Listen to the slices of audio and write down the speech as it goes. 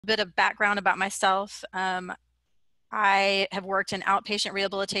bit of background about myself. I have worked in outpatient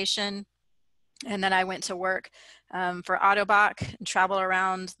rehabilitation, and then I went to work for Autobach and traveled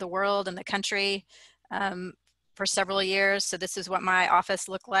around the world and the country for several years. So this is what my office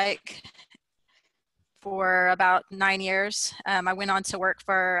looked like for about 9 years. I went on to work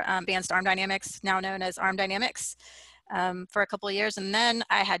for Advanced Arm Dynamics, now known as Arm Dynamics, for a couple of years. And then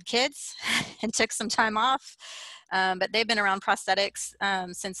I had kids and took some time off, but they've been around prosthetics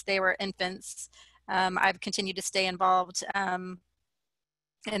since they were infants. I've continued to stay involved.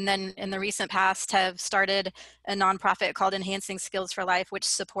 And then in the recent past have started a nonprofit called Enhancing Skills for Life, which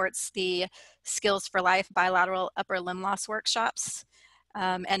supports the Skills for Life bilateral upper limb loss workshops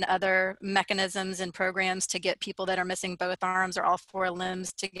and other mechanisms and programs to get people that are missing both arms or all four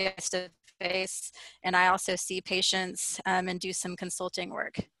limbs to get face to face. And I also see patients and do some consulting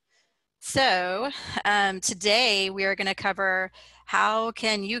work. So today we are going to cover how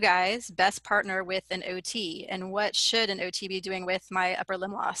can you guys best partner with an OT, and what should an OT be doing with my upper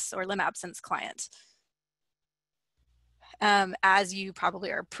limb loss or limb absence client. As you probably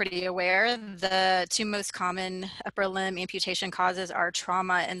are pretty aware, the two most common upper limb amputation causes are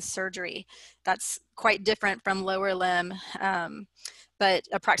trauma and surgery. That's quite different from lower limb, but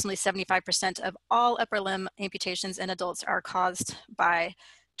approximately 75% of all upper limb amputations in adults are caused by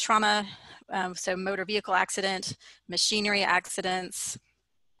trauma, so motor vehicle accident, machinery accidents,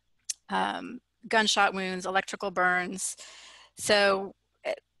 gunshot wounds, electrical burns. So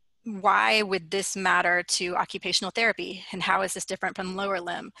why would this matter to occupational therapy, and how is this different from lower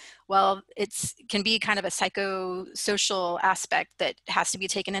limb? Well, it can be kind of a psychosocial aspect that has to be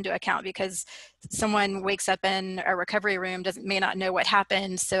taken into account, because someone wakes up in a recovery room, may not know what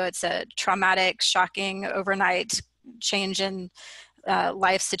happened, so it's a traumatic, shocking, overnight change in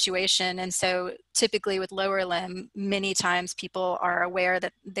life situation. And so typically with lower limb, many times people are aware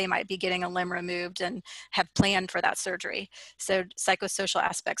that they might be getting a limb removed and have planned for that surgery. So psychosocial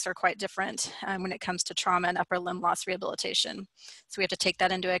aspects are quite different when it comes to trauma and upper limb loss rehabilitation. So we have to take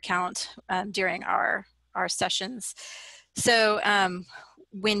that into account during our sessions. So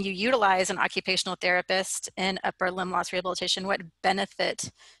when you utilize an occupational therapist in upper limb loss rehabilitation, what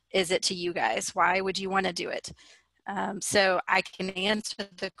benefit is it to you guys? Why would you want to do it? So I can answer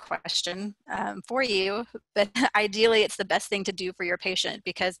the question for you, but ideally it's the best thing to do for your patient,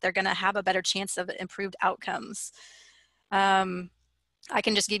 because they're going to have a better chance of improved outcomes. I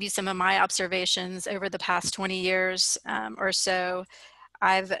can just give you some of my observations over the past 20 years or so.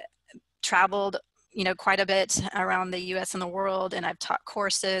 I've traveled quite a bit around the US and the world, and I've taught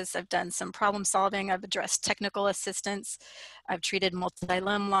courses, I've done some problem solving, I've addressed technical assistance, I've treated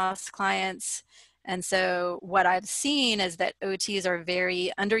multi-limb loss clients. And so what I've seen is that OTs are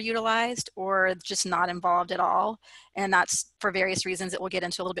very underutilized or just not involved at all. And that's for various reasons that we'll get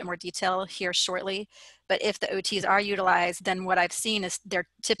into a little bit more detail here shortly. But if the OTs are utilized, then what I've seen is they're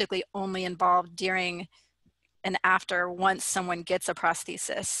typically only involved during and after, once someone gets a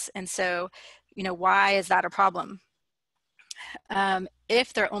prosthesis. And so, why is that a problem?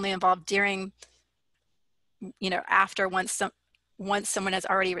 If they're only involved during, after, once someone has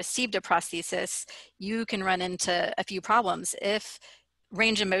already received a prosthesis, you can run into a few problems. If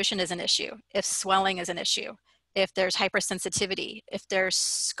range of motion is an issue, if swelling is an issue, if there's hypersensitivity, if there's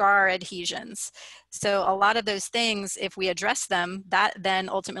scar adhesions. So a lot of those things, if we address them, that then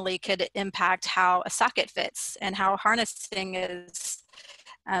ultimately could impact how a socket fits and how harnessing is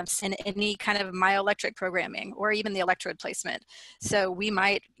in any kind of myoelectric programming, or even the electrode placement. So we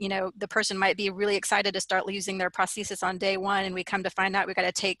might, the person might be really excited to start using their prosthesis on day one, and we come to find out we got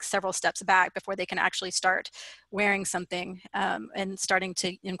to take several steps back before they can actually start wearing something and starting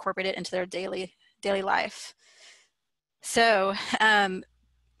to incorporate it into their daily life. So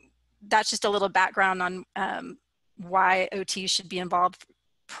that's just a little background on why OT should be involved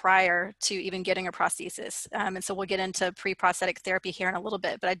prior to even getting a prosthesis. And so we'll get into pre-prosthetic therapy here in a little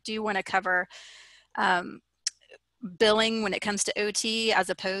bit, but I do want to cover billing when it comes to OT as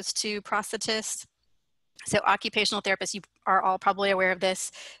opposed to prosthetists. So occupational therapists, you are all probably aware of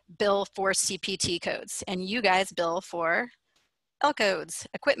this, bill for CPT codes, and you guys bill for L codes,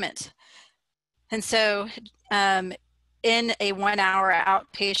 equipment. And so in a 1 hour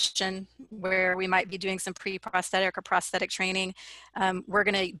outpatient where we might be doing some pre-prosthetic or prosthetic training, we're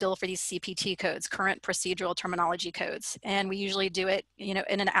going to bill for these CPT codes, current procedural terminology codes. And we usually do it, in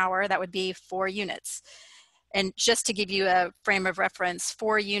an hour. That would be 4 units. And just to give you a frame of reference,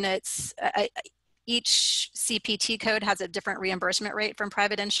 4 units, each CPT code has a different reimbursement rate from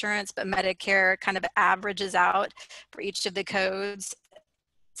private insurance, but Medicare kind of averages out for each of the codes.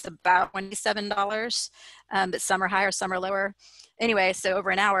 It's about $27, but some are higher, some are lower. Anyway, so over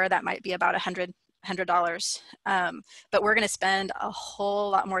an hour, that might be about $100. But we're going to spend a whole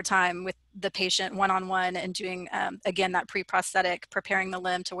lot more time with the patient one-on-one and doing, again, that pre-prosthetic, preparing the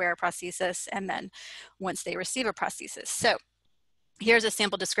limb to wear a prosthesis, and then once they receive a prosthesis. So here's a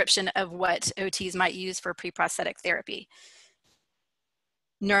sample description of what OTs might use for pre-prosthetic therapy.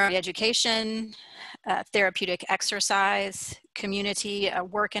 Neuroeducation, therapeutic exercise, community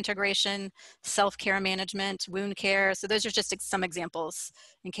work integration, self-care management, wound care. So those are just some examples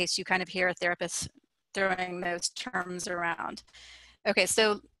in case you kind of hear therapists throwing those terms around. Okay,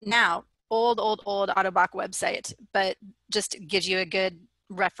 so now, old Autobach website, but just gives you a good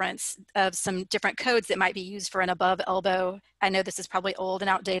reference of some different codes that might be used for an above elbow. I know this is probably old and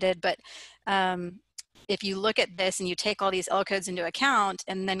outdated, but if you look at this and you take all these L codes into account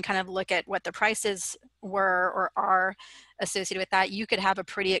and then kind of look at what the prices were or are associated with that, you could have a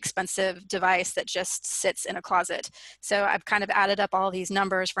pretty expensive device that just sits in a closet. So I've kind of added up all these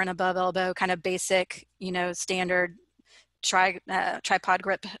numbers for an above elbow, kind of basic, you know, standard tripod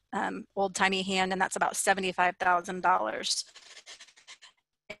grip, old-timey hand, and that's about $75,000.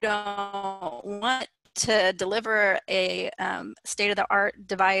 I don't want to deliver a state-of-the-art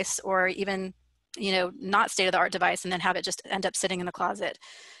device, or even, you know, not state-of-the-art device, and then have it just end up sitting in the closet.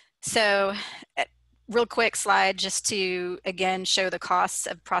 So real quick slide just to, again, show the costs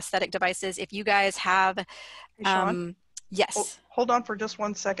of prosthetic devices. If you guys have, Hey, Shawn? yes. Hold on for just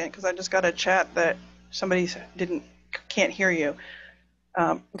 1 second, because I just got a chat that somebody can't hear you.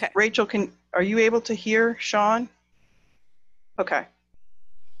 Okay. Rachel, are you able to hear Shawn? Okay.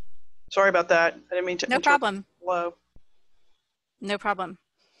 Sorry about that. I didn't mean to. No problem. Hello. No problem.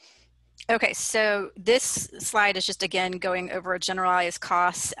 Okay, so this slide is just, again, going over generalized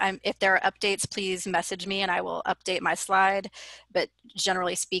costs. If there are updates, please message me and I will update my slide. But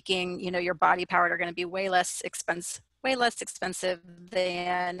generally speaking, you know, your body powered are going to be way less expensive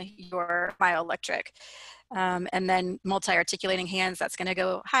than your myoelectric. And then multi-articulating hands, that's going to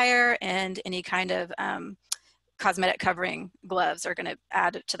go higher, and any kind of cosmetic covering gloves are going to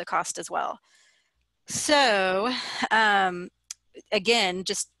add to the cost as well. So again,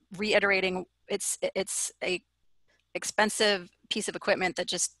 just reiterating, it's a expensive piece of equipment that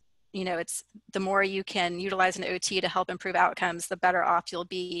just, you know, it's the more you can utilize an OT to help improve outcomes, the better off you'll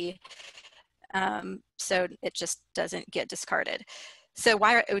be. So it just doesn't get discarded. So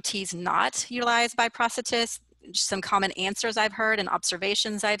why are OTs not utilized by prosthetists? Some common answers I've heard and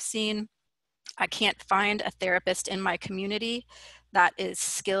observations I've seen. I can't find a therapist in my community that is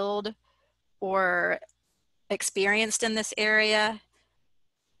skilled or experienced in this area.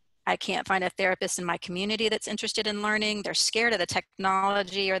 I can't find a therapist in my community that's interested in learning. They're scared of the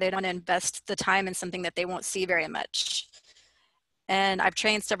technology, or they don't invest the time in something that they won't see very much. And I've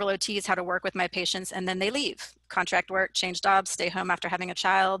trained several OTs how to work with my patients, and then they leave. Contract work, change jobs, stay home after having a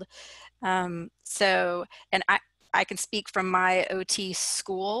child. And I can speak from my OT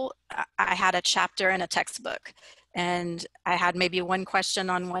school. I had a chapter in a textbook, and I had maybe one question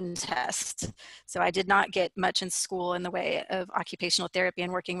on one test. So I did not get much in school in the way of occupational therapy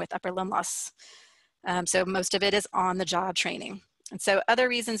and working with upper limb loss. So most of it is on the job training. And so other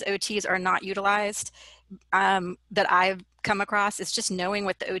reasons OTs are not utilized that I've come across is just knowing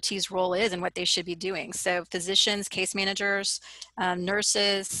what the OT's role is and what they should be doing. So physicians, case managers,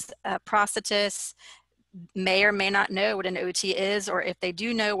 nurses, prosthetists may or may not know what an OT is, or if they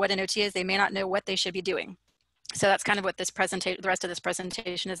do know what an OT is, they may not know what they should be doing. So that's kind of what this presentation, the rest of this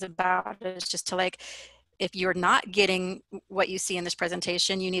presentation is about, is just to, like, if you're not getting what you see in this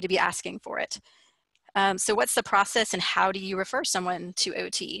presentation, you need to be asking for it. So what's the process and how do you refer someone to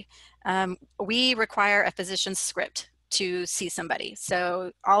OT? We require a physician's script to see somebody.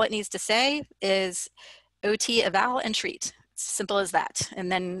 So all it needs to say is OT, eval, and treat. Simple as that. And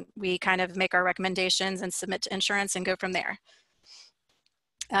then we kind of make our recommendations and submit to insurance and go from there.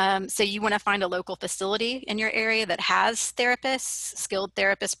 So you want to find a local facility in your area that has therapists, skilled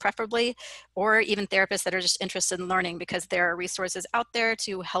therapists preferably, or even therapists that are just interested in learning, because there are resources out there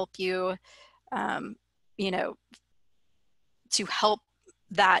to help you, you know, to help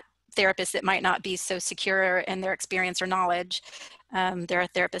that therapist that might not be so secure in their experience or knowledge. There are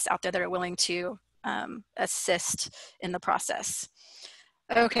therapists out there that are willing to assist in the process.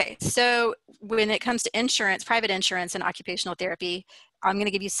 Okay, so when it comes to insurance, private insurance and occupational therapy, I'm going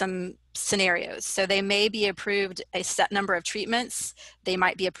to give you some scenarios. So they may be approved a set number of treatments. They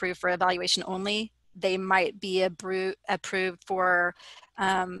might be approved for evaluation only. They might be approved for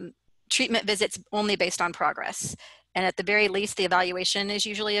treatment visits only based on progress. And at the very least, the evaluation is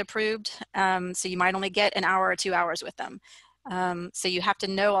usually approved. So you might only get an hour or 2 hours with them. So you have to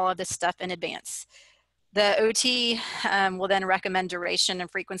know all of this stuff in advance. The OT will then recommend duration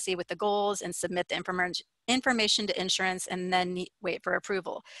and frequency with the goals and submit the information to insurance and then wait for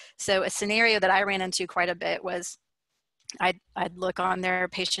approval. So a scenario that I ran into quite a bit was I'd look on their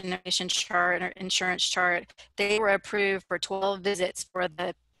patient information chart or insurance chart. They were approved for 12 visits for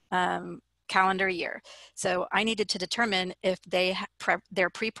the calendar year. So I needed to determine if their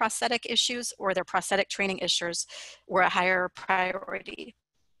pre-prosthetic issues or their prosthetic training issues were a higher priority,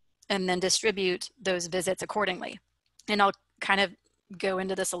 and then distribute those visits accordingly. And I'll kind of go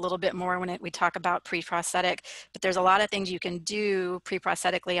into this a little bit more when we talk about pre-prosthetic, but there's a lot of things you can do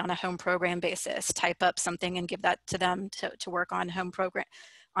pre-prosthetically on a home program basis. Type up something and give that to them to work on a home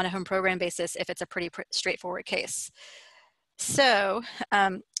program basis if it's a pretty straightforward case. So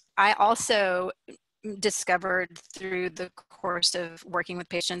I also discovered through the course of working with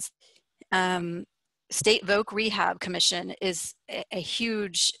patients, State Voc Rehab Commission is a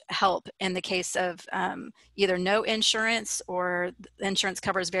huge help in the case of either no insurance or insurance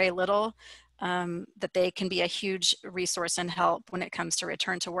covers very little, that they can be a huge resource and help when it comes to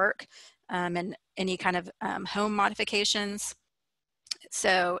return to work and any kind of home modifications.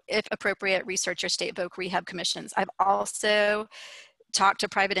 So if appropriate, research your State Voc Rehab Commissions. I've also talked to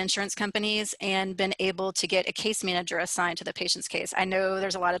private insurance companies and been able to get a case manager assigned to the patient's case. I know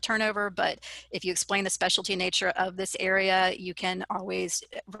there's a lot of turnover, but if you explain the specialty nature of this area, you can always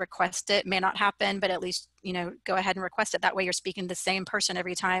request it. May not happen, but at least, go ahead and request it. That way you're speaking to the same person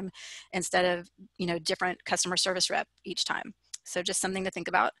every time instead of, different customer service rep each time. So just something to think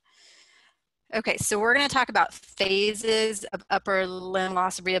about. Okay, so we're going to talk about phases of upper limb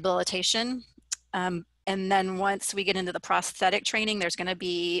loss rehabilitation. And then once we get into the prosthetic training, there's going to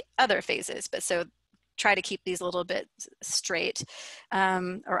be other phases. But so try to keep these a little bit straight,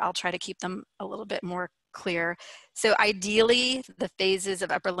 or I'll try to keep them a little bit more clear. So ideally, the phases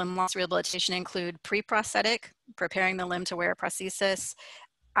of upper limb loss rehabilitation include pre-prosthetic, preparing the limb to wear a prosthesis.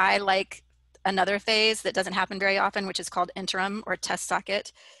 I like another phase that doesn't happen very often, which is called interim or test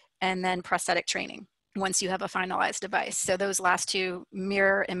socket, and then prosthetic training once you have a finalized device. So those last two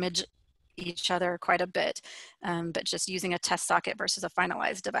mirror image each other quite a bit, but just using a test socket versus a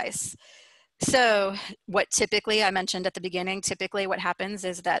finalized device. So what typically, I mentioned at the beginning, typically what happens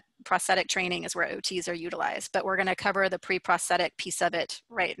is that prosthetic training is where OTs are utilized, but we're going to cover the pre-prosthetic piece of it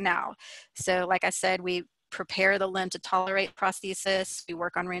right now. So like I said, we prepare the limb to tolerate prosthesis. We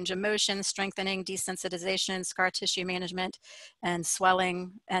work on range of motion, strengthening, desensitization, scar tissue management, and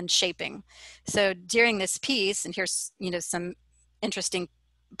swelling and shaping. So during this piece, and here's some interesting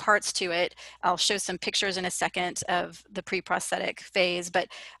parts to it. I'll show some pictures in a second of the pre-prosthetic phase, but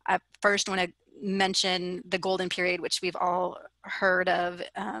I first want to mention the golden period, which we've all heard of,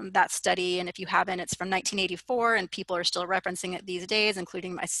 that study. And if you haven't, it's from 1984 and people are still referencing it these days,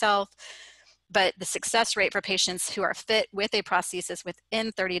 including myself. But the success rate for patients who are fit with a prosthesis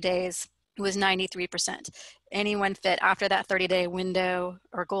within 30 days was 93%. Anyone fit after that 30-day window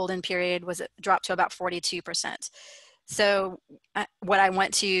or golden period was dropped to about 42%. So what I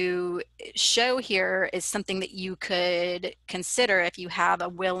want to show here is something that you could consider if you have a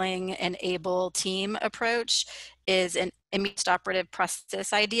willing and able team approach, is an postoperative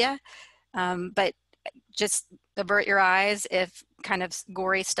prosthesis idea. But just avert your eyes if kind of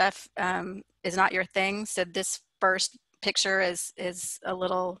gory stuff is not your thing. So this first picture is a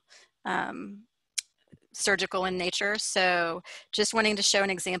little surgical in nature. So just wanting to show an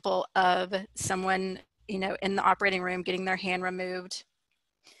example of someone in the operating room getting their hand removed,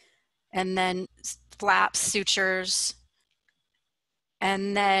 and then flaps, sutures,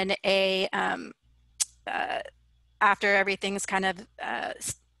 and then after everything's kind of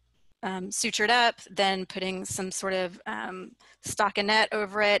sutured up, then putting some sort of stockinette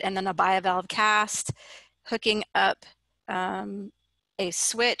over it, and then a bivalve cast, hooking up a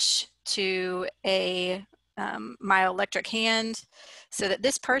switch to a myoelectric hand, so that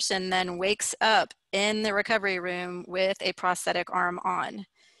this person then wakes up in the recovery room with a prosthetic arm on.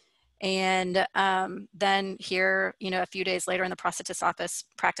 And then here, a few days later in the prosthetist office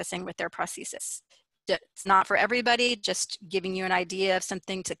practicing with their prosthesis. It's not for everybody, just giving you an idea of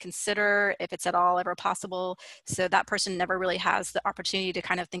something to consider if it's at all ever possible. So that person never really has the opportunity to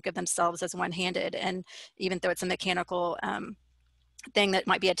kind of think of themselves as one-handed. And even though it's a mechanical thing that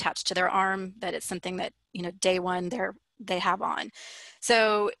might be attached to their arm, that it's something that, day one they have on.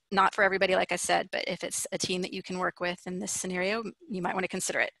 So not for everybody, like I said, but if it's a team that you can work with in this scenario, you might want to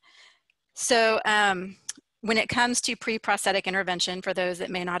consider it. So when it comes to pre-prosthetic intervention, for those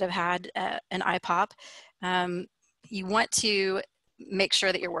that may not have had an IPOP, you want to make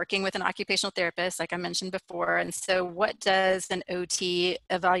sure that you're working with an occupational therapist, like I mentioned before. And so what does an OT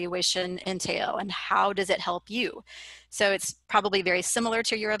evaluation entail, and how does it help you? So it's probably very similar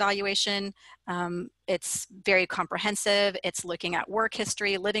to your evaluation. It's very comprehensive. It's looking at work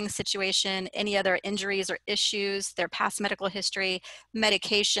history, living situation, any other injuries or issues, their past medical history,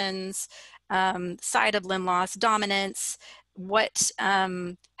 medications, site of limb loss, dominance,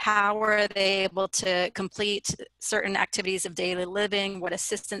 how are they able to complete certain activities of daily living, what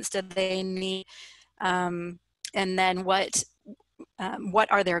assistance do they need, and then what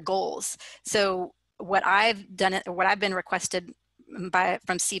are their goals. So what I've been requested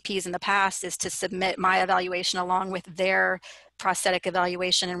from CPs in the past is to submit my evaluation along with their prosthetic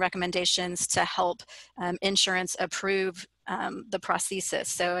evaluation and recommendations to help insurance approve the prosthesis.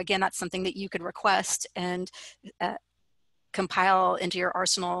 So again, that's something that you could request and compile into your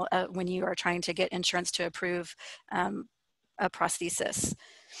arsenal when you are trying to get insurance to approve a prosthesis.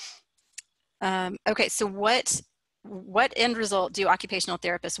 Okay, so what end result do occupational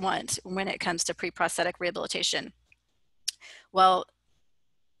therapists want when it comes to pre-prosthetic rehabilitation? Well,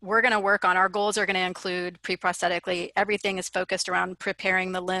 we're going to work on, our goals are going to include pre-prosthetically, everything is focused around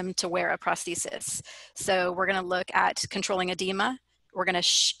preparing the limb to wear a prosthesis. So we're going to look at controlling edema. We're going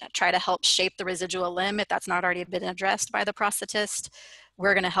to try to help shape the residual limb if that's not already been addressed by the prosthetist.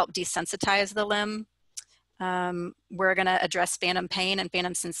 We're going to help desensitize the limb. We're going to address phantom pain and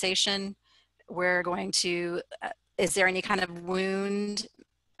phantom sensation. We're going to, is there any kind of wound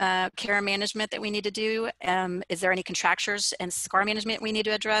care management that we need to do? Is there any contractures and scar management we need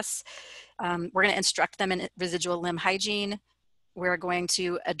to address? We're going to instruct them in residual limb hygiene. We're going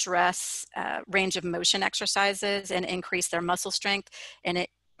to address range of motion exercises and increase their muscle strength. And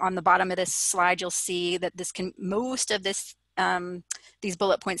on the bottom of this slide, you'll see that most of this, these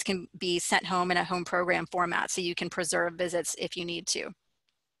bullet points can be sent home in a home program format, so you can preserve visits if you need to.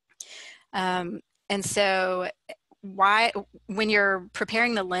 And so when you're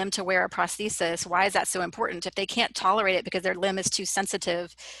preparing the limb to wear a prosthesis, why is that so important? If they can't tolerate it because their limb is too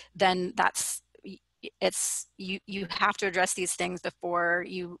sensitive, then you have to address these things before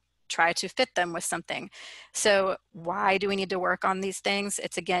you try to fit them with something. So why do we need to work on these things?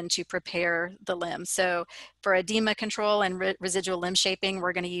 It's again to prepare the limb. So for edema control and residual limb shaping,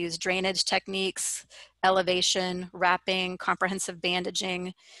 we're going to use drainage techniques, elevation, wrapping, comprehensive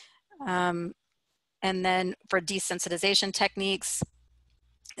bandaging. And then for desensitization techniques,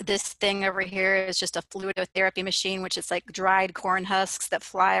 this thing over here is just a fluidotherapy machine, which is like dried corn husks that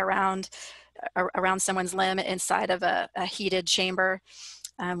fly around someone's limb inside of a heated chamber.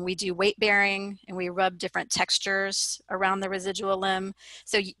 We do weight bearing, and we rub different textures around the residual limb.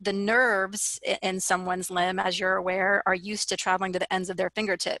 So the nerves in someone's limb, as you're aware, are used to traveling to the ends of their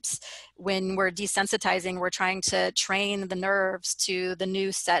fingertips. When we're desensitizing, we're trying to train the nerves to the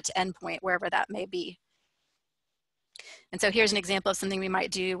new set endpoint, wherever that may be. And so here's an example of something we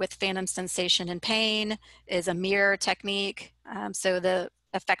might do with phantom sensation and pain, is a mirror technique. So the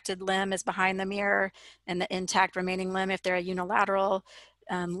affected limb is behind the mirror, and the intact remaining limb, if they're a unilateral,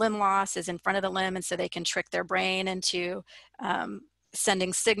 limb loss is in front of the limb, and so they can trick their brain into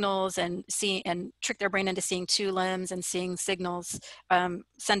sending signals and trick their brain into seeing two limbs and seeing signals,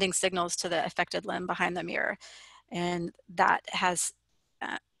 sending signals to the affected limb behind the mirror. And that has,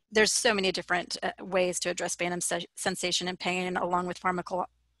 there's so many different ways to address phantom sensation and pain, along with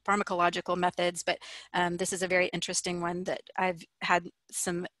pharmacological methods, but this is a very interesting one that I've had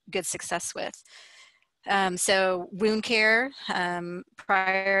some good success with. So wound care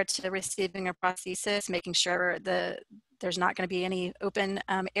prior to receiving a prosthesis, making sure there's not going to be any open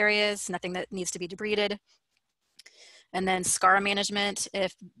areas, nothing that needs to be debrided. And then scar management,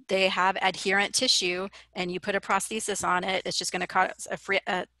 if they have adherent tissue and you put a prosthesis on it, it's just going to cause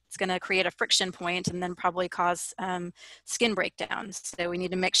it's going to create a friction point and then probably cause skin breakdowns. So we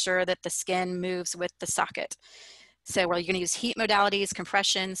need to make sure that the skin moves with the socket. So we're going to use heat modalities,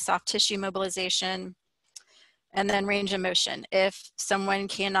 compression, soft tissue mobilization, and then range of motion. If someone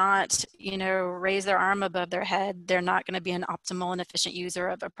cannot, raise their arm above their head, they're not going to be an optimal and efficient user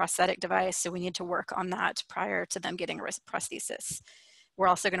of a prosthetic device. So we need to work on that prior to them getting a prosthesis. We're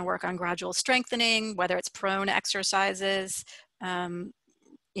also going to work on gradual strengthening, whether it's prone exercises and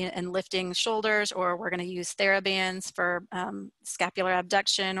lifting shoulders, or we're going to use TheraBands for scapular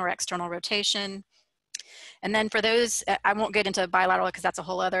abduction or external rotation. And then for those, I won't get into bilateral because that's a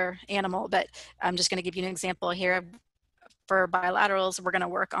whole other animal, but I'm just going to give you an example here. For bilaterals, we're going to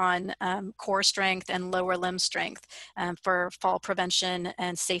work on core strength and lower limb strength for fall prevention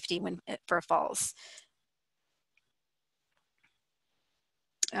and safety for falls.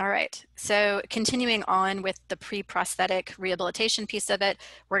 All right, so continuing on with the pre-prosthetic rehabilitation piece of it,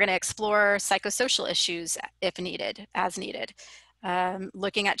 we're going to explore psychosocial issues if needed, as needed.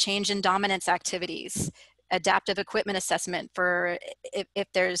 Looking at change in dominance activities, adaptive equipment assessment for if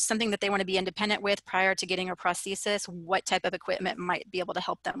there's something that they want to be independent with prior to getting a prosthesis, what type of equipment might be able to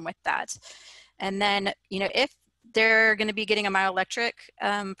help them with that. And then, if they're going to be getting a myoelectric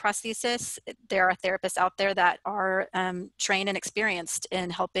prosthesis, there are therapists out there that are trained and experienced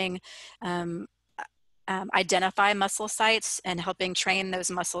in helping identify muscle sites and helping train those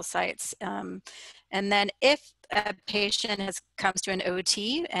muscle sites. And then if a patient comes to an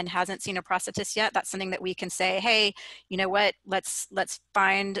OT and hasn't seen a prosthetist yet, that's something that we can say, hey, you know what, let's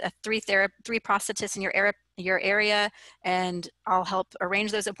find three prosthetists in your area, and I'll help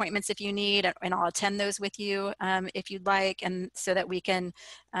arrange those appointments if you need, and I'll attend those with you if you'd like, and so that we can,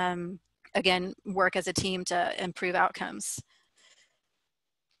 again, work as a team to improve outcomes.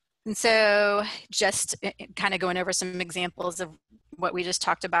 And so just kind of going over some examples of what we just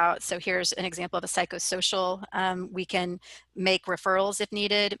talked about. So here's an example of a psychosocial. We can make referrals if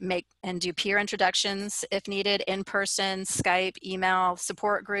needed, and do peer introductions if needed, in person, Skype, email,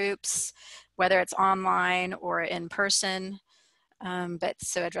 support groups, whether it's online or in person. But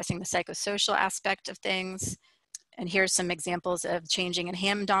so addressing the psychosocial aspect of things. And here's some examples of changing in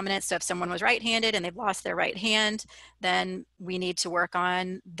hand dominance. So if someone was right-handed and they've lost their right hand, then we need to work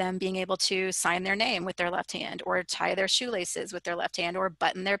on them being able to sign their name with their left hand, or tie their shoelaces with their left hand, or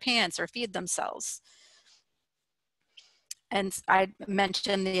button their pants, or feed themselves. And I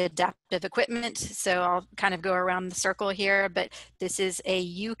mentioned the adaptive equipment, so I'll kind of go around the circle here, but this is a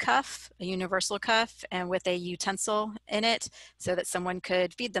U cuff, a universal cuff, and with a utensil in it, so that someone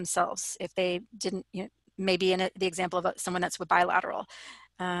could feed themselves if they didn't, maybe in the example of someone that's with bilateral.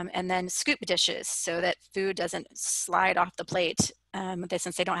 And then scoop dishes, so that food doesn't slide off the plate,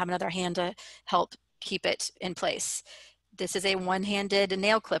 since they don't have another hand to help keep it in place. This is a one-handed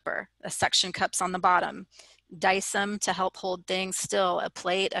nail clipper, a suction cups on the bottom. Dice them to help hold things still, a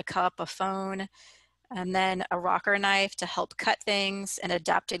plate, a cup, a phone, and then a rocker knife to help cut things, an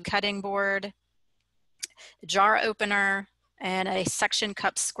adapted cutting board, a jar opener, and a suction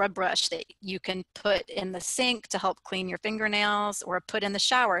cup scrub brush that you can put in the sink to help clean your fingernails, or put in the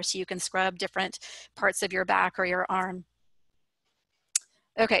shower so you can scrub different parts of your back or your arm.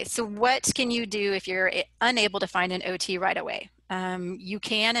 Okay, so what can you do if you're unable to find an OT right away? You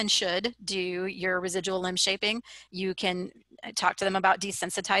can and should do your residual limb shaping. You can talk to them about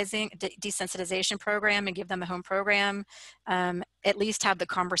desensitization program and give them a home program. At least have the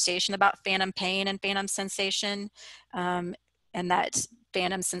conversation about phantom pain and phantom sensation, and that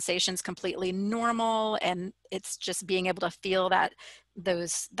phantom sensation is completely normal, and it's just being able to feel that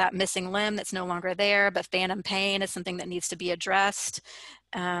missing limb that's no longer there, but phantom pain is something that needs to be addressed,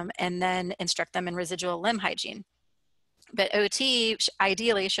 and then instruct them in residual limb hygiene. But OT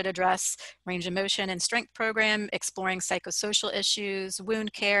ideally should address range of motion and strength program, exploring psychosocial issues,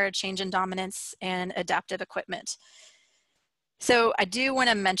 wound care, change in dominance, and adaptive equipment. So I do want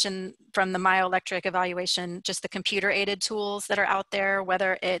to mention from the myoelectric evaluation, just the computer-aided tools that are out there,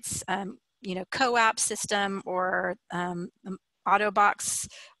 whether it's co-op system, or AutoBox,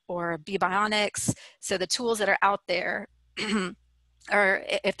 or B-Bionics. So the tools that are out there or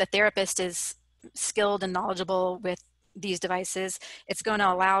if the therapist is skilled and knowledgeable with these devices, it's going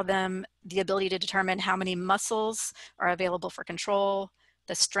to allow them the ability to determine how many muscles are available for control,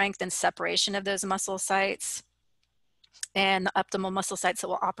 the strength and separation of those muscle sites, and the optimal muscle sites that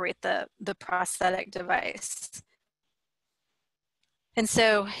will operate the prosthetic device. And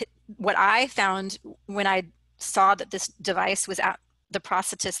so what I found when I saw that this device was at the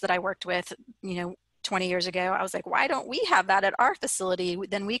prosthetist that I worked with, 20 years ago, I was like, why don't we have that at our facility?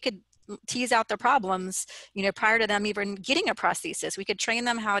 Then we could tease out the problems, prior to them even getting a prosthesis. We could train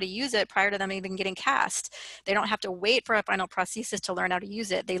them how to use it prior to them even getting cast. They don't have to wait for a final prosthesis to learn how to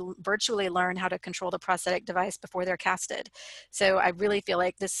use it. They virtually learn how to control the prosthetic device before they're casted. So I really feel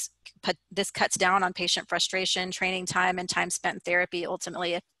like this cuts down on patient frustration, training time, and time spent in therapy.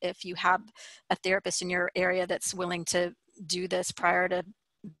 Ultimately, if you have a therapist in your area that's willing to do this prior to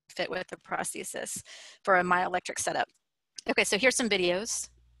fit with the prosthesis for a myoelectric setup. Okay, so here's some videos.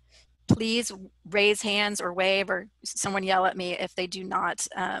 Please raise hands or wave, or someone yell at me if they do not,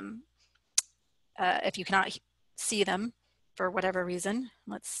 if you cannot see them for whatever reason.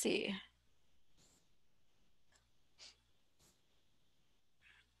 Let's see.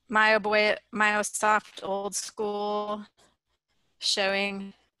 MyoSoft old school,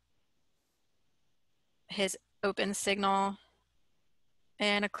 showing his open signal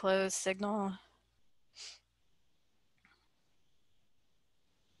and a closed signal.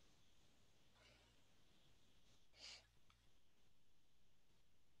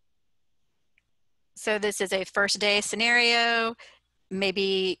 So this is a first day scenario.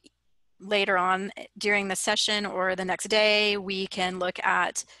 Maybe later on during the session or the next day, we can look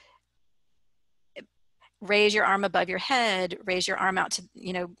at raise your arm above your head, raise your arm out to,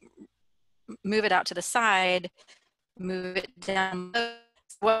 move it out to the side, move it down low.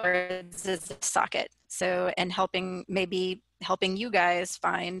 What is the socket? So, and maybe helping you guys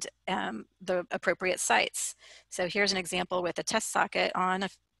find the appropriate sites. So here's an example with a test socket on a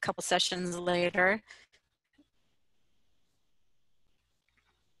couple sessions later.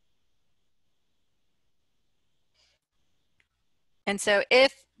 And so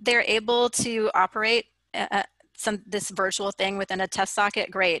if they're able to operate this virtual thing within a test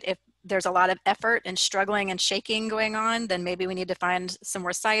socket, great. If there's a lot of effort and struggling and shaking going on, then maybe we need to find some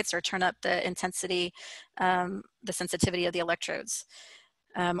more sites or turn up the intensity, the sensitivity of the electrodes,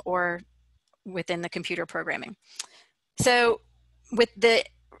 or within the computer programming. So with the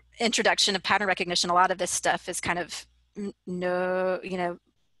introduction of pattern recognition, a lot of this stuff is kind of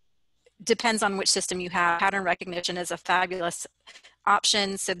depends on which system you have. Pattern recognition is a fabulous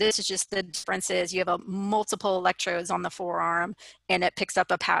option. So this is just the difference is you have multiple electrodes on the forearm and it picks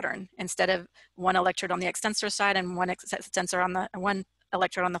up a pattern instead of one electrode on the extensor side and one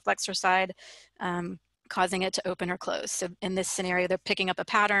electrode on the flexor side, causing it to open or close. So in this scenario, they're picking up a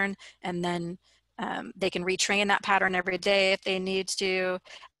pattern and then they can retrain that pattern every day if they need to.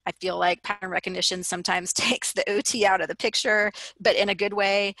 I feel like pattern recognition sometimes takes the OT out of the picture, but in a good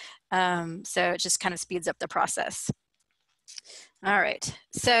way. So it just kind of speeds up the process. All right,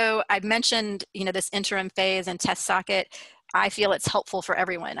 so I mentioned, this interim phase and test socket. I feel it's helpful for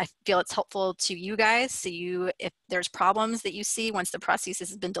everyone. I feel it's helpful to you guys. So if there's problems that you see once the prosthesis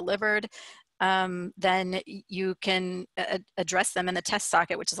has been delivered, then you can address them in the test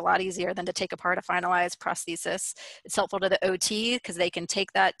socket, which is a lot easier than to take apart a finalized prosthesis. It's helpful to the OT because they can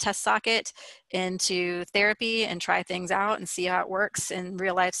take that test socket into therapy and try things out and see how it works in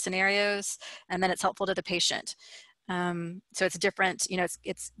real life scenarios. And then it's helpful to the patient. So it's different,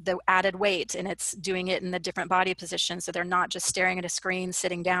 it's the added weight and it's doing it in the different body positions. So they're not just staring at a screen,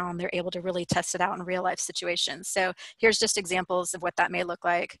 sitting down, they're able to really test it out in real life situations. So here's just examples of what that may look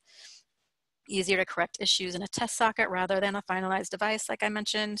like. Easier to correct issues in a test socket rather than a finalized device, like I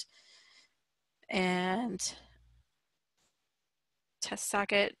mentioned. And test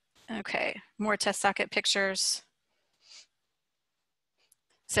socket, okay, more test socket pictures.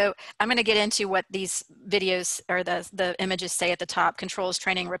 So I'm going to get into what these videos or the images say at the top: controls,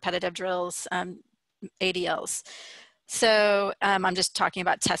 training, repetitive drills, ADLs. So I'm just talking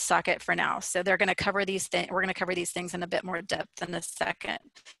about test socket for now. So they're going to cover these things. We're going to cover these things in a bit more depth in a second.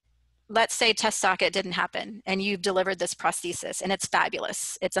 Let's say test socket didn't happen and you've delivered this prosthesis and it's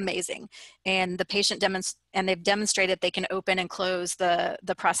fabulous, it's amazing, and the patient they've demonstrated they can open and close the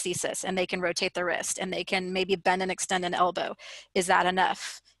prosthesis and they can rotate the wrist and they can maybe bend and extend an elbow. Is that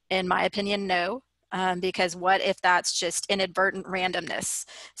enough? In my opinion, no. Because what if that's just inadvertent randomness?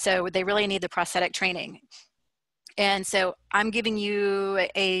 So they really need the prosthetic training. And so I'm giving you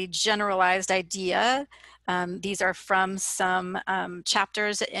a generalized idea. These are from some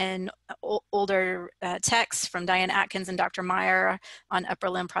chapters in older texts from Diane Atkins and Dr. Meyer on upper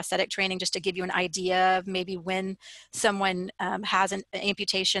limb prosthetic training, just to give you an idea of maybe when someone has an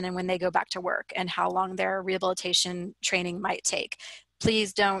amputation and when they go back to work and how long their rehabilitation training might take.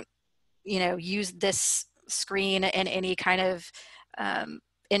 Please don't, use this screen in any kind of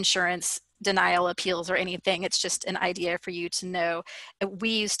insurance denial appeals or anything. It's just an idea for you to know. We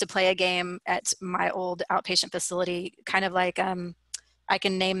used to play a game at my old outpatient facility, kind of like I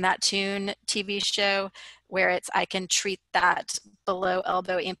Can Name That Tune TV show, where I can treat that below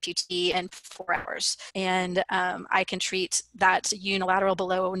elbow amputee in 4 hours. And I can treat that unilateral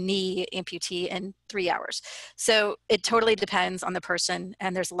below knee amputee in 3 hours. So it totally depends on the person.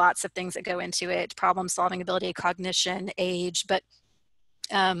 And there's lots of things that go into it: problem solving ability, cognition, age. But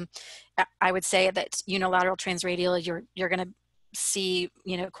I would say that unilateral transradial, you're going to see,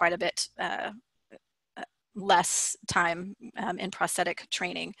 quite a bit less time in prosthetic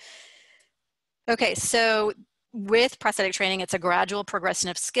training. Okay, so with prosthetic training, it's a gradual progression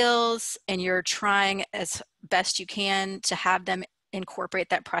of skills, and you're trying as best you can to have them incorporate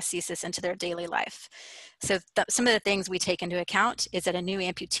that prosthesis into their daily life. So some of the things we take into account: is it a new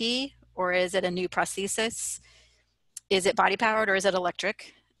amputee or is it a new prosthesis? Is it body powered or is it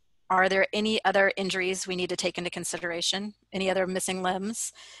electric? Are there any other injuries we need to take into consideration? Any other missing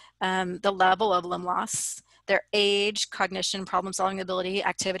limbs? The level of limb loss, their age, cognition, problem solving ability,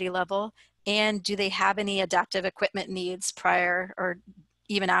 activity level, and do they have any adaptive equipment needs prior or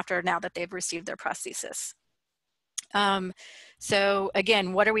even after, now that they've received their prosthesis? So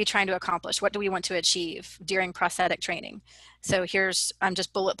again, what are we trying to accomplish? What do we want to achieve during prosthetic training? So I'm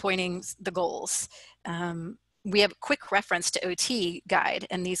just bullet pointing the goals. We have a quick reference to OT guide,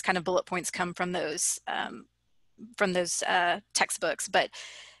 and these kind of bullet points come from those textbooks. But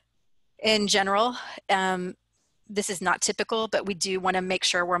in general, this is not typical, but we do want to make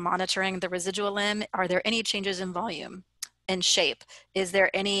sure we're monitoring the residual limb. Are there any changes in volume and shape? Is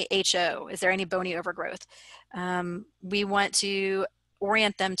there any HO? Is there any bony overgrowth? We want to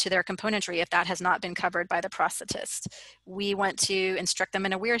orient them to their componentry if that has not been covered by the prosthetist. We want to instruct them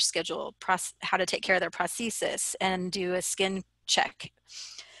in a wear schedule, how to take care of their prosthesis, and do a skin check.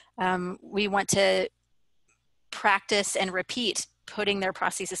 We want to practice and repeat putting their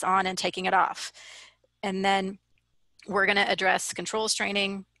prosthesis on and taking it off. And then we're going to address controls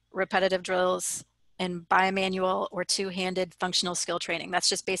training, repetitive drills, and bimanual or two-handed functional skill training. That's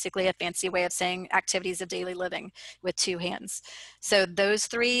just basically a fancy way of saying activities of daily living with two hands. So those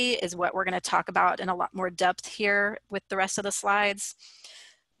three is what we're going to talk about in a lot more depth here with the rest of the slides.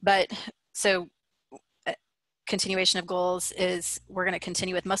 But so continuation of goals is we're going to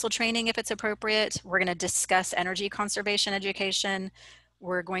continue with muscle training if it's appropriate. We're going to discuss energy conservation education.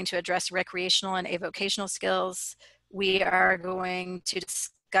 We're going to address recreational and avocational skills. We are going to discuss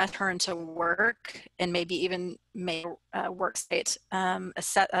return to work and maybe even make work state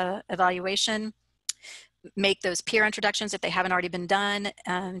evaluation, make those peer introductions if they haven't already been done,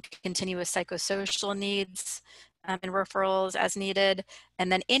 continue with psychosocial needs and referrals as needed,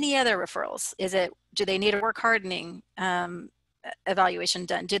 and then any other referrals. Do they need a work hardening evaluation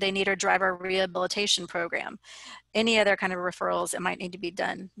done? Do they need a driver rehabilitation program? Any other kind of referrals that might need to be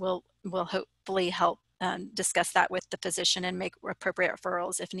done will hopefully help discuss that with the physician and make appropriate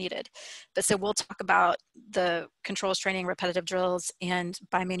referrals if needed. But so we'll talk about the controls training, repetitive drills, and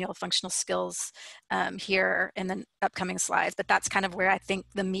bimanual functional skills here in the upcoming slides. But that's kind of where I think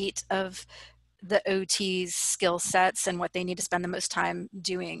the meat of the OT's skill sets and what they need to spend the most time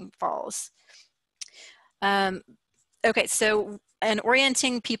doing falls. Okay, so in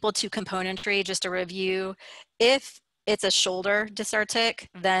orienting people to componentry, just a review, if it's a shoulder dysartic,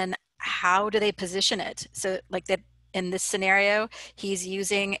 then how do they position it? So like that in this scenario, he's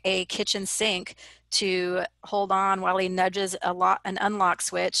using a kitchen sink to hold on while he nudges an unlock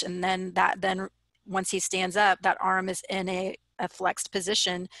switch, and then once he stands up, that arm is in a flexed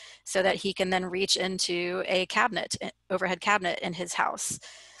position so that he can then reach into a cabinet, overhead cabinet in his house.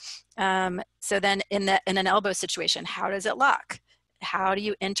 So then in an elbow situation, how does it lock? How do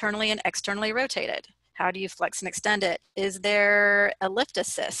you internally and externally rotate it? How do you flex and extend it? Is there a lift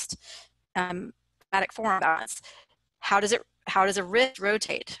assist? Static forearm balance. How does a wrist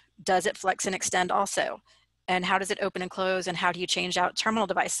rotate? Does it flex and extend also? And how does it open and close? And how do you change out terminal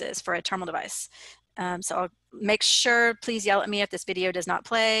devices for a terminal device? So I'll make sure, please yell at me if this video does not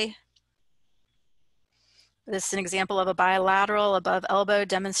play. This is an example of a bilateral above elbow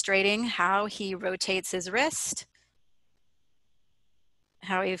demonstrating how he rotates his wrist,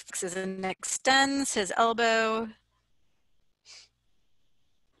 how he flexes and extends his elbow.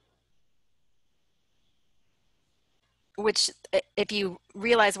 Which, if you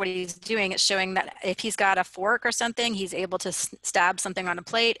realize what he's doing, it's showing that if he's got a fork or something, he's able to stab something on a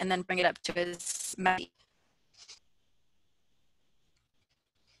plate and then bring it up to his mouth.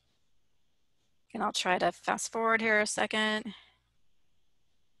 And I'll try to fast forward here a second.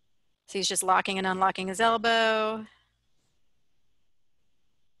 So he's just locking and unlocking his elbow.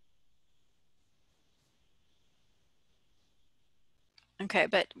 Okay,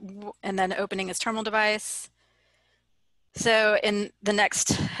 and then opening his terminal device. So in the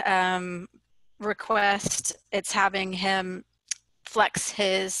next request, it's having him flex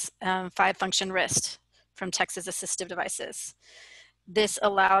his 5-function wrist from Texas Assistive Devices. This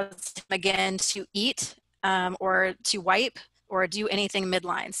allows him again to eat or to wipe or do anything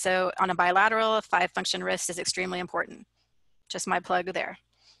midline. So on a bilateral, a 5-function wrist is extremely important. Just my plug there.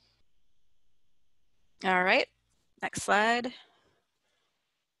 All right, next slide.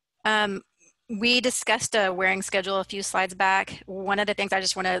 We discussed a wearing schedule a few slides back. One of the things I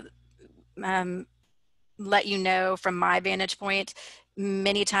just want to let you know from my vantage point,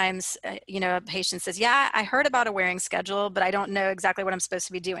 many times, a patient says, yeah, I heard about a wearing schedule, but I don't know exactly what I'm supposed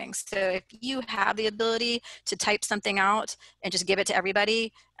to be doing. So if you have the ability to type something out and just give it to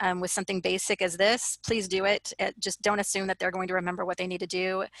everybody with something basic as this, please do it. Just don't assume that they're going to remember what they need to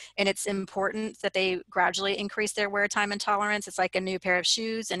do. And it's important that they gradually increase their wear time and tolerance. It's like a new pair of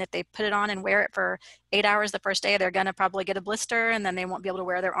shoes. And if they put it on and wear it for 8 hours the first day, they're going to probably get a blister, and then they won't be able to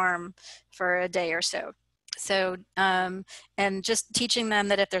wear their arm for a day or so. So, and just teaching them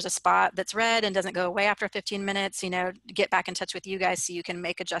that if there's a spot that's red and doesn't go away after 15 minutes, get back in touch with you guys so you can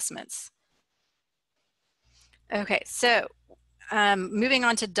make adjustments. Okay, so moving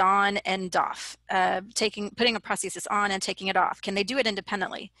on to don and doff, putting a prosthesis on and taking it off. Can they do it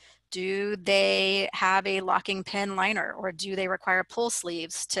independently? Do they have a locking pin liner, or do they require pull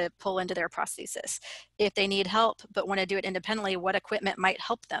sleeves to pull into their prosthesis? If they need help but want to do it independently, what equipment might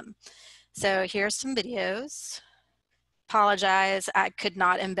help them? So here's some videos. Apologize, I could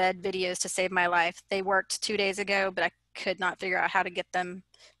not embed videos to save my life. They worked 2 days ago, but I could not figure out how to get them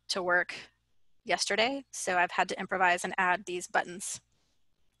to work yesterday, so I've had to improvise and add these buttons.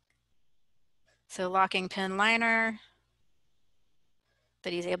 So locking pin liner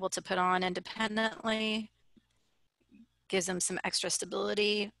that he's able to put on independently, gives him some extra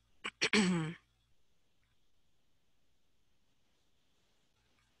stability.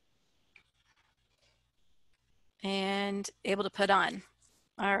 And able to put on.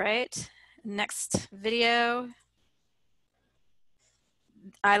 All right, next video.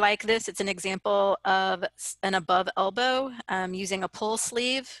 I like this. It's an example of an above elbow using a pull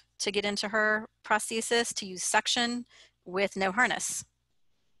sleeve to get into her prosthesis to use suction with no harness.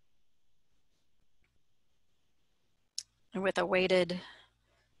 And with a weighted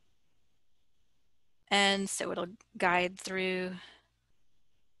end, so it'll guide through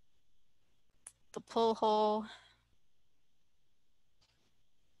the pull hole.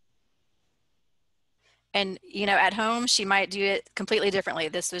 And, at home, she might do it completely differently.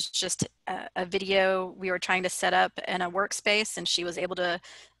 This was just a video we were trying to set up in a workspace, and she was able to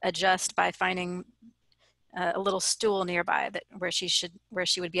adjust by finding a little stool nearby where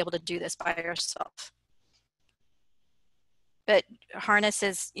she would be able to do this by herself. But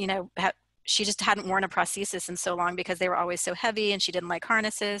harnesses, she just hadn't worn a prosthesis in so long because they were always so heavy, and she didn't like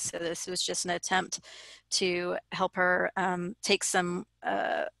harnesses. So this was just an attempt to help her take some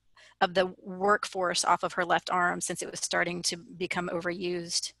of the workforce off of her left arm, since it was starting to become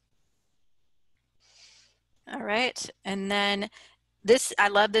overused. All right, and then I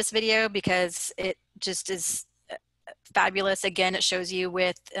love this video because it just is fabulous. Again, it shows you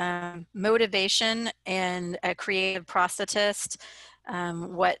with motivation and a creative prosthetist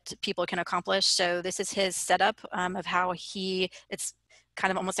what people can accomplish. So this is his setup of how it's kind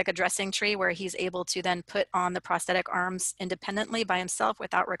of almost like a dressing tree, where he's able to then put on the prosthetic arms independently by himself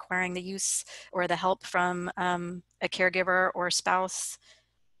without requiring the use or the help from a caregiver or spouse.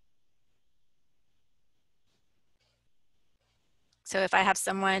 So if I have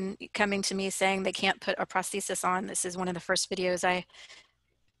someone coming to me saying they can't put a prosthesis on, this is one of the first videos I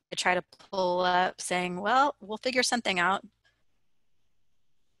try to pull up, saying, well, we'll figure something out.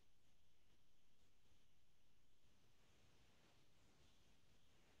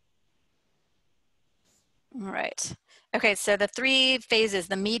 All right. Okay, so the 3 phases,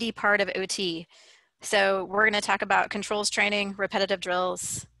 the meaty part of OT. So we're going to talk about controls training, repetitive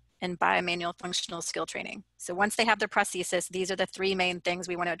drills, and bimanual functional skill training. So once they have their prosthesis, these are the 3 main things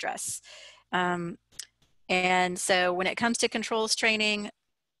we want to address. And so when it comes to controls training,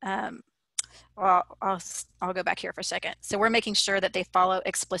 well, I'll go back here for a second. So we're making sure that they follow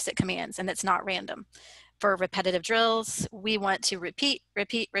explicit commands and it's not random. For repetitive drills, we want to repeat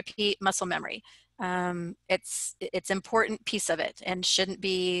muscle memory. It's important piece of it and shouldn't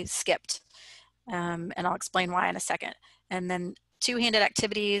be skipped. And I'll explain why in a second. And then 2-handed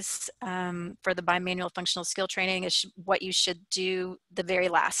activities for the bimanual functional skill training is what you should do the very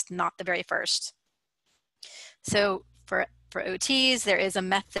last, not the very first. So for OTs, there is a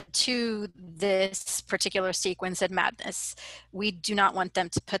method to this particular sequence of madness. We do not want them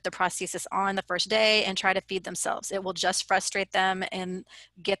to put the prosthesis on the first day and try to feed themselves. It will just frustrate them and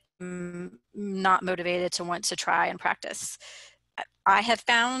get them not motivated to want to try and practice. I have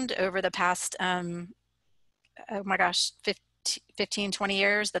found over the past, oh my gosh, 15, 20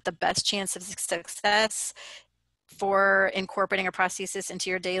 years that the best chance of success for incorporating a prosthesis into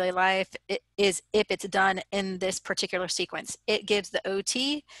your daily life is if it's done in this particular sequence. It gives the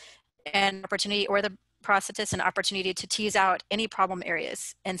OT an opportunity, or the prosthetist an opportunity, to tease out any problem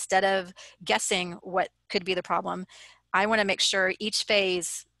areas. Instead of guessing what could be the problem, I want to make sure each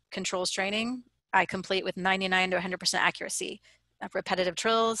phase, controls training, I complete with 99 to 100% accuracy. Repetitive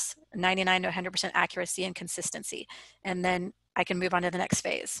drills, 99 to 100% accuracy and consistency. And then I can move on to the next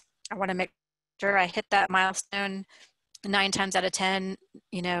phase. I want to make sure I hit that milestone 9 times out of 10,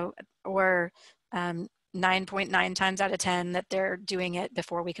 or 9.9 times out of 10 that they're doing it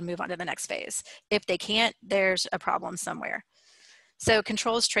before we can move on to the next phase. If they can't, there's a problem somewhere. So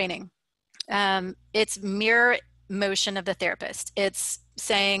controls training, it's mirror motion of the therapist. It's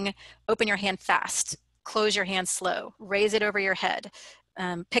saying, open your hand fast. close your hand slow, raise it over your head,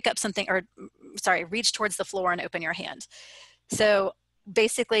 pick up something, or sorry, reach towards the floor and open your hand. So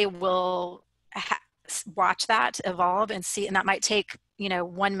basically we'll watch that evolve and see, and that might take,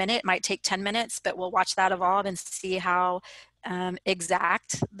 1 minute, it might take 10 minutes, but we'll watch that evolve and see how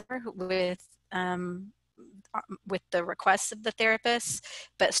exact they're with the requests of the therapist,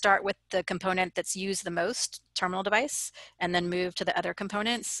 but start with the component that's used the most, terminal device, and then move to the other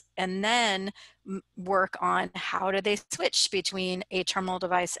components, and then work on how do they switch between a terminal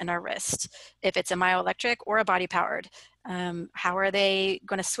device and a wrist. If it's a myoelectric or a body powered, how are they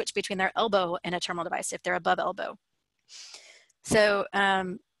going to switch between their elbow and a terminal device if they're above elbow? So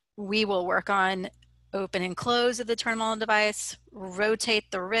we will work on open and close of the terminal device, rotate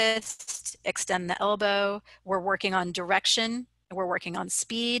the wrist, extend the elbow. We're working on direction. We're working on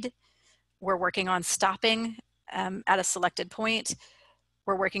speed. We're working on stopping at a selected point.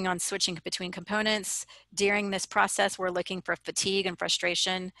 We're working on switching between components. During this process, we're looking for fatigue and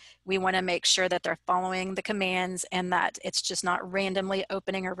frustration. We want to make sure that they're following the commands and that it's just not randomly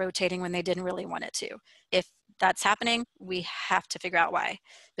opening or rotating when they didn't really want it to. If that's happening, we have to figure out why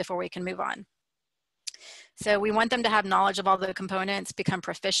before we can move on. So we want them to have knowledge of all the components, become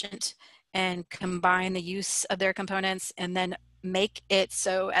proficient, and combine the use of their components, and then make it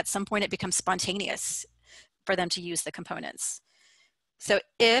so at some point it becomes spontaneous for them to use the components. So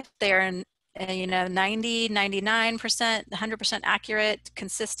if they're 90, 99%, 100% accurate,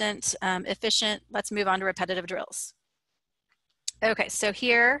 consistent, efficient, let's move on to repetitive drills. Okay, so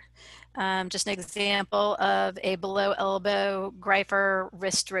here, just an example of a below elbow Greifer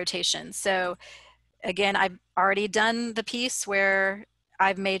wrist rotation. So again, I've already done the piece where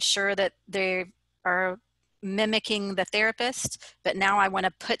I've made sure that they are mimicking the therapist, but now I want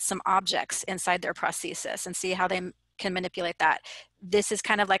to put some objects inside their prosthesis and see how they can manipulate that. This is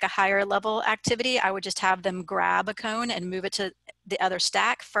kind of like a higher level activity. I would just have them grab a cone and move it to the other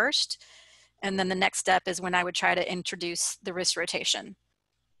stack first. And then the next step is when I would try to introduce the wrist rotation.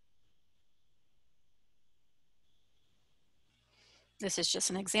 This is just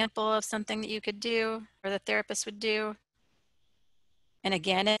an example of something that you could do or the therapist would do. And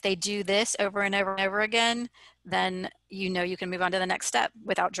again, if they do this over and over and over again, then you can move on to the next step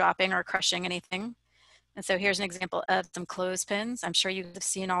without dropping or crushing anything. And so here's an example of some clothespins. I'm sure you've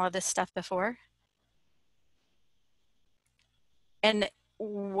seen all of this stuff before. And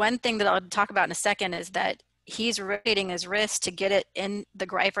one thing that I'll talk about in a second is that he's rotating his wrist to get it in the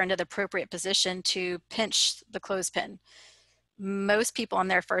Greifer into the appropriate position to pinch the clothespin. Most people on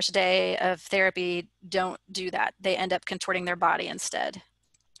their first day of therapy don't do that. They end up contorting their body instead.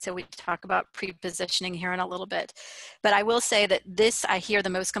 So we talk about pre-positioning here in a little bit. But I will say that this I hear the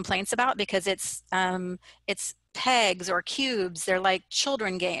most complaints about because it's pegs or cubes. They're like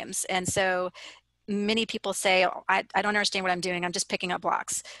children games. And so many people say, oh, I don't understand what I'm doing. I'm just picking up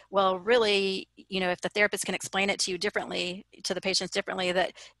blocks. Well, really, if the therapist can explain it to you differently, to the patients differently,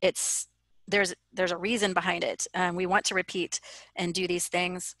 that there's a reason behind it. We want to repeat and do these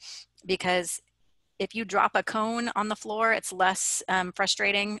things because if you drop a cone on the floor, it's less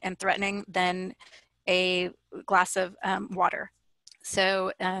frustrating and threatening than a glass of water.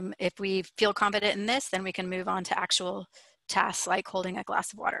 So if we feel confident in this, then we can move on to actual tasks like holding a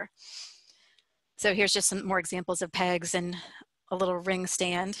glass of water. So here's just some more examples of pegs and a little ring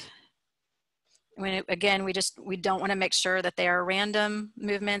stand. Again, we don't want to make sure that they are random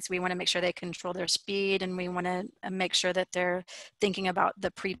movements. We want to make sure they control their speed, and we want to make sure that they're thinking about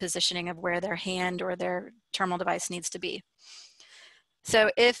the pre-positioning of where their hand or their terminal device needs to be. So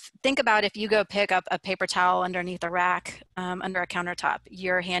think about if you go pick up a paper towel underneath a rack under a countertop,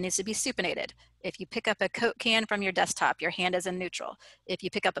 your hand needs to be supinated. If you pick up a Coke can from your desktop, your hand is in neutral. If you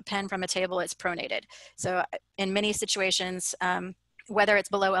pick up a pen from a table, it's pronated. So in many situations, whether it's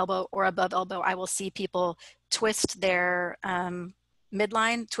below elbow or above elbow, I will see people twist their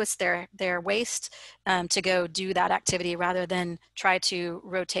midline, twist their waist to go do that activity rather than try to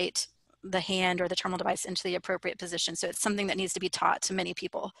rotate the hand or the terminal device into the appropriate position. So it's something that needs to be taught to many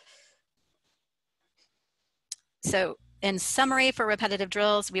people. So in summary, for repetitive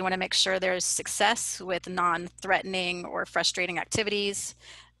drills, we want to make sure there's success with non-threatening or frustrating activities.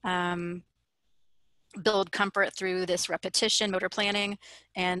 Build comfort through this repetition, motor planning,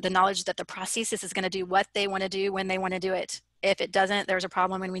 and the knowledge that the prosthesis is going to do what they want to do when they want to do it. If it doesn't, there's a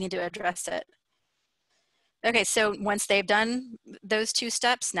problem and we need to address it. Okay, so once they've done those two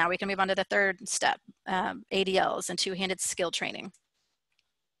steps, now we can move on to the third step, ADLs and two-handed skill training.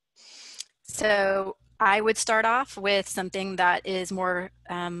 So I would start off with something that is more,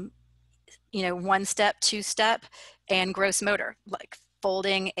 one step, two step, and gross motor, like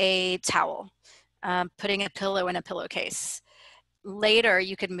folding a towel. putting a pillow in a pillowcase. Later,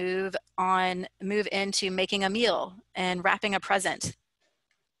 you could move into making a meal and wrapping a present.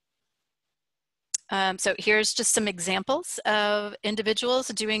 So here's just some examples of individuals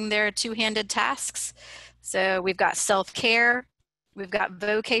doing their two-handed tasks. So we've got self-care, we've got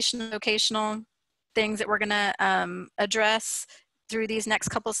vocational things that we're gonna address through these next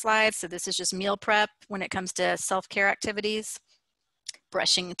couple slides. So this is just meal prep when it comes to self-care activities,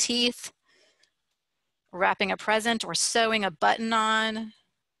 brushing teeth, wrapping a present or sewing a button on,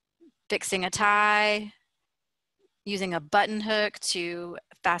 fixing a tie, using a button hook to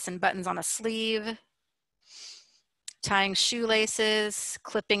fasten buttons on a sleeve, tying shoelaces,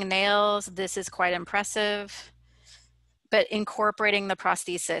 clipping nails. This is quite impressive. But incorporating the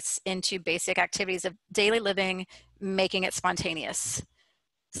prosthesis into basic activities of daily living, making it spontaneous.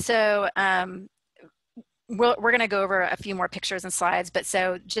 So we're going to go over a few more pictures and slides, but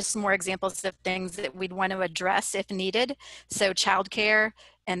so just more examples of things that we'd want to address if needed. So childcare,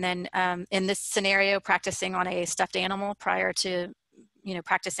 and then in this scenario, practicing on a stuffed animal prior to,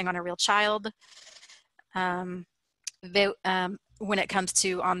 practicing on a real child. When it comes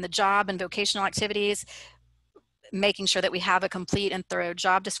to on the job and vocational activities, making sure that we have a complete and thorough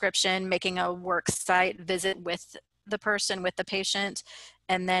job description, making a work site visit with the person, with the patient,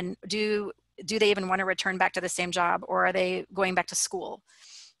 and then do they even want to return back to the same job, or are they going back to school?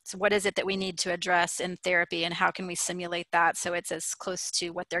 So what is it that we need to address in therapy, and how can we simulate that so it's as close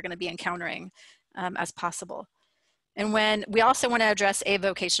to what they're going to be encountering as possible? And when we also want to address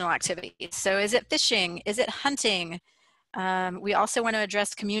avocational activities. So is it fishing? Is it hunting? We also want to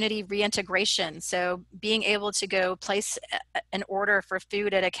address community reintegration. So being able to go place an order for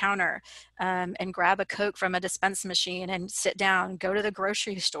food at a counter and grab a Coke from a dispense machine and sit down, go to the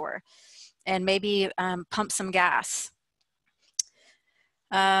grocery store, and maybe pump some gas.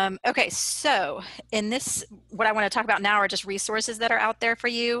 Okay, so in this, what I want to talk about now are just resources that are out there for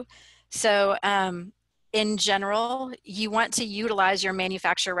you. So in general, you want to utilize your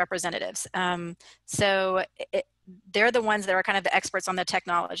manufacturer representatives. They're the ones that are kind of the experts on the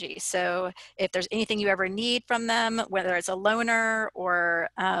technology. So if there's anything you ever need from them, whether it's a loaner or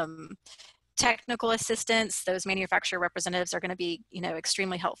technical assistance, those manufacturer representatives are going to be,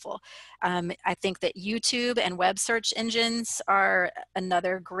 extremely helpful. I think that YouTube and web search engines are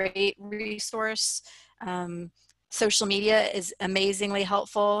another great resource. Social media is amazingly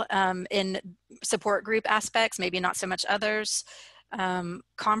helpful in support group aspects, maybe not so much others.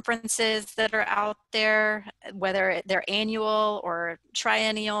 Conferences that are out there, whether they're annual or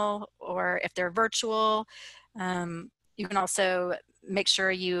triennial, or if they're virtual. You can also make sure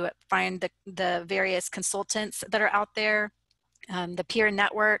you find the various consultants that are out there, the peer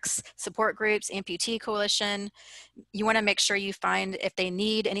networks, support groups, Amputee Coalition. You want to make sure you find if they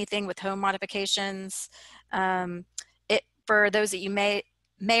need anything with home modifications. For those that you may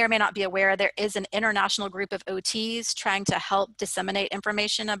or may not be aware, there is an international group of OTs trying to help disseminate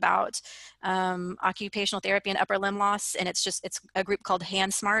information about occupational therapy and upper limb loss, and it's a group called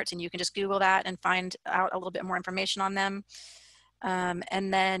HandSmart, and you can just Google that and find out a little bit more information on them.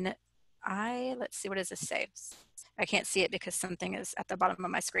 And then let's see, what does this say? I can't see it because something is at the bottom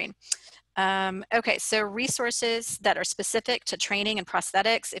of my screen. Okay, so resources that are specific to training and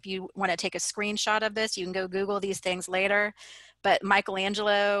prosthetics. If you want to take a screenshot of this, you can go Google these things later. But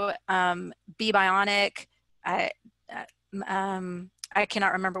Michelangelo, Be Bionic, I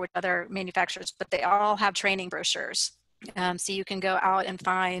cannot remember which other manufacturers, but they all have training brochures. So you can go out and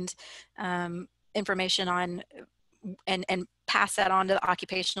find information on and pass that on to the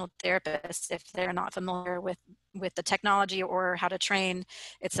occupational therapists if they're not familiar with the technology or how to train.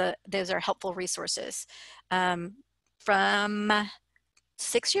 Those are helpful resources. From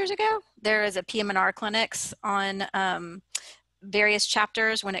 6 years ago, there is a PM&R clinics on various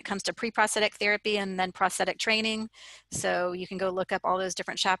chapters when it comes to pre-prosthetic therapy and then prosthetic training. So you can go look up all those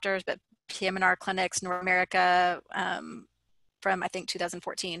different chapters, but PM&R clinics, North America, from I think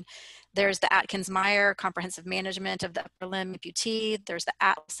 2014. There's the Atkins-Meyer Comprehensive Management of the Upper Limb Amputee. There's the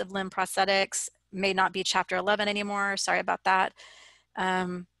Atlas of Limb Prosthetics. May not be chapter 11 anymore, sorry about that.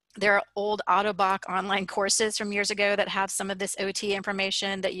 There are old Autobach online courses from years ago that have some of this OT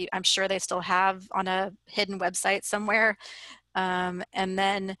information that I'm sure they still have on a hidden website somewhere. And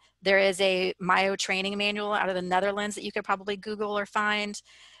then there is a Myo training manual out of the Netherlands that you could probably Google or find.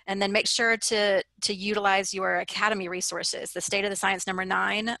 And then make sure to utilize your academy resources, the State of the Science number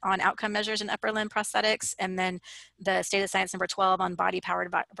 9 on outcome measures in upper limb prosthetics, and then the State of the Science number 12 on body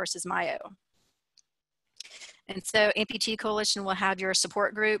powered versus Myo. And so Amputee Coalition will have your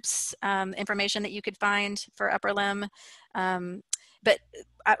support groups information that you could find for upper limb. But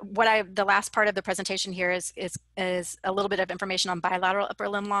the last part of the presentation here is a little bit of information on bilateral upper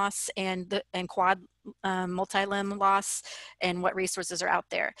limb loss and quad multi-limb loss and what resources are out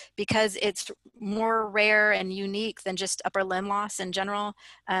there. Because it's more rare and unique than just upper limb loss in general,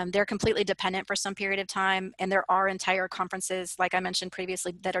 they're completely dependent for some period of time, and there are entire conferences, like I mentioned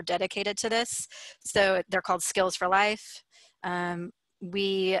previously, that are dedicated to this. So they're called Skills for Life. Our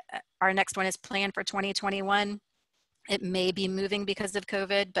next one is planned for 2021. It may be moving because of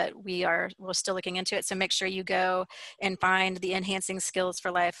COVID, but we're still looking into it. So make sure you go and find the Enhancing Skills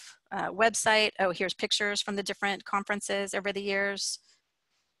for Life website. Oh, here's pictures from the different conferences over the years.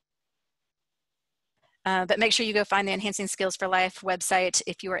 But make sure you go find the Enhancing Skills for Life website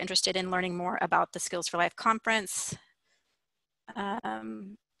if you are interested in learning more about the Skills for Life conference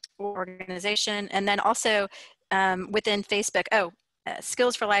organization. And then also within Facebook,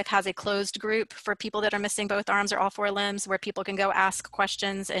 Skills for Life has a closed group for people that are missing both arms or all four limbs, where people can go ask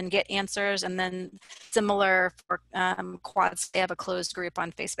questions and get answers. And then similar for quads, they have a closed group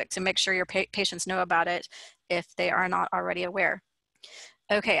on Facebook. So make sure your patients know about it if they are not already aware.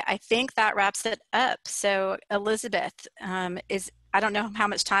 Okay, I think that wraps it up. So Elizabeth, I don't know how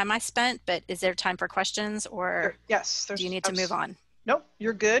much time I spent, but is there time for questions, or yes, do you need to move on? Nope,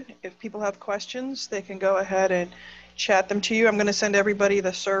 you're good. If people have questions, they can go ahead and chat them to you. I'm going to send everybody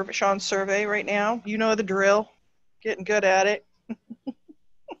the Shawn's survey right now. You know the drill. Getting good at it.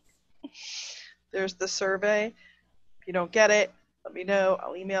 There's the survey. If you don't get it, let me know.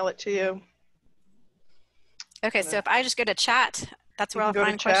 I'll email it to you. Okay, so if I just go to chat, that's where I'll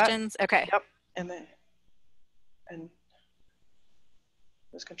find questions. Okay. Yep. And I'm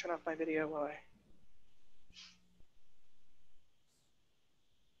just going to turn off my video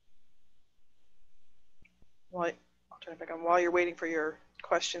I'll turn it back on while you're waiting for your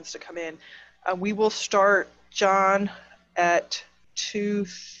questions to come in. We will start, John, at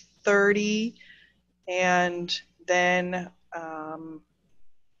 2:30, and then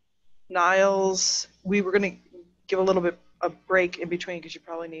Niles, we were going to give a little bit of break in between because you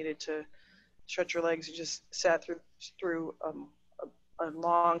probably needed to stretch your legs. You just sat through a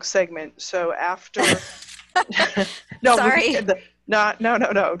long segment. So after no, sorry. No.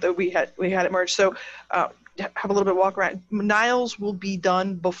 We had it merged. So have a little bit of walk around. Niles will be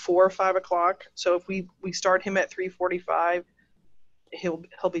done before 5 o'clock. So if we start him at 3:45, he'll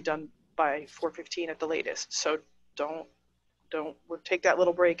be done by 4:15 at the latest. So we'll take that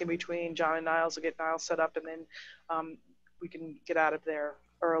little break in between. John and Niles will get Niles set up, and then we can get out of there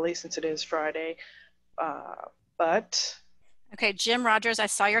early since it is Friday. Okay, Jim Rogers, I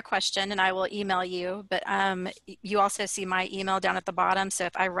saw your question and I will email you, but you also see my email down at the bottom. So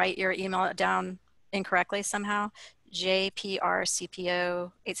if I write your email down incorrectly somehow,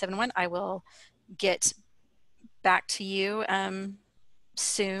 jprcpo871, I will get back to you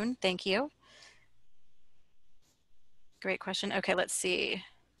soon. Thank you. Great question. Okay, let's see.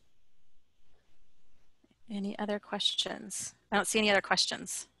 Any other questions? I don't see any other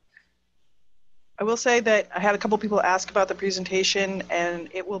questions. I will say that I had a couple people ask about the presentation, and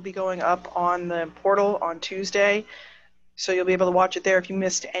it will be going up on the portal on Tuesday. So you'll be able to watch it there if you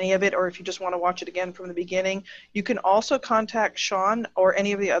missed any of it, or if you just want to watch it again from the beginning. You can also contact Shawn or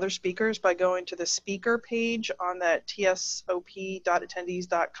any of the other speakers by going to the speaker page on that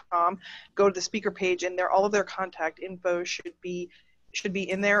tsop.attendees.com. Go to the speaker page, and all of their contact info should be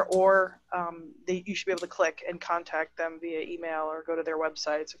in there, or you should be able to click and contact them via email or go to their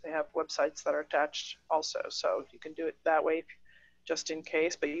websites if they have websites that are attached also. So you can do it that way just in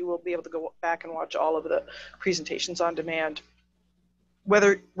case, but you will be able to go back and watch all of the presentations on demand.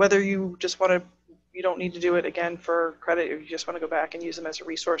 Whether you just want to, you don't need to do it again for credit, if you just want to go back and use them as a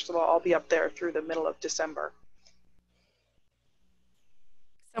resource, they'll all be up there through the middle of December.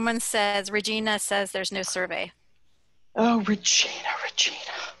 Someone says, Regina says there's no survey. Oh, Regina.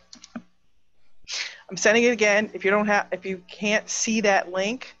 I'm sending it again. If you can't see that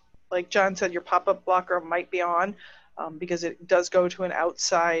link, like John said, your pop-up blocker might be on. Because it does go to an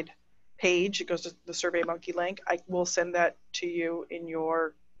outside page. It goes to the SurveyMonkey link. I will send that to you in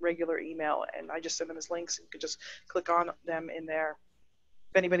your regular email, and I just send them as links. You can just click on them in there.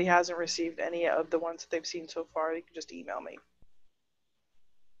 If anybody hasn't received any of the ones that they've seen so far, you can just email me.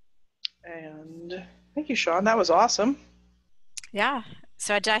 And thank you, Shawn. That was awesome. Yeah.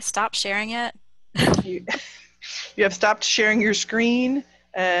 So did I stop sharing it? You have stopped sharing your screen.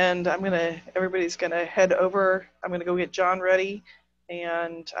 And everybody's gonna head over. I'm gonna go get John ready,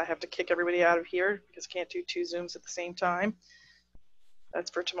 and I have to kick everybody out of here because I can't do 2 Zooms at the same time.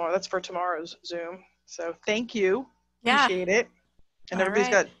 That's for tomorrow. That's for tomorrow's Zoom. So thank you. Yeah. Appreciate it. And All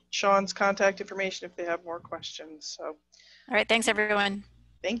everybody's right. got Shawn's contact information if they have more questions. So All right, thanks everyone.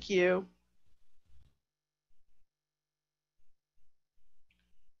 Thank you.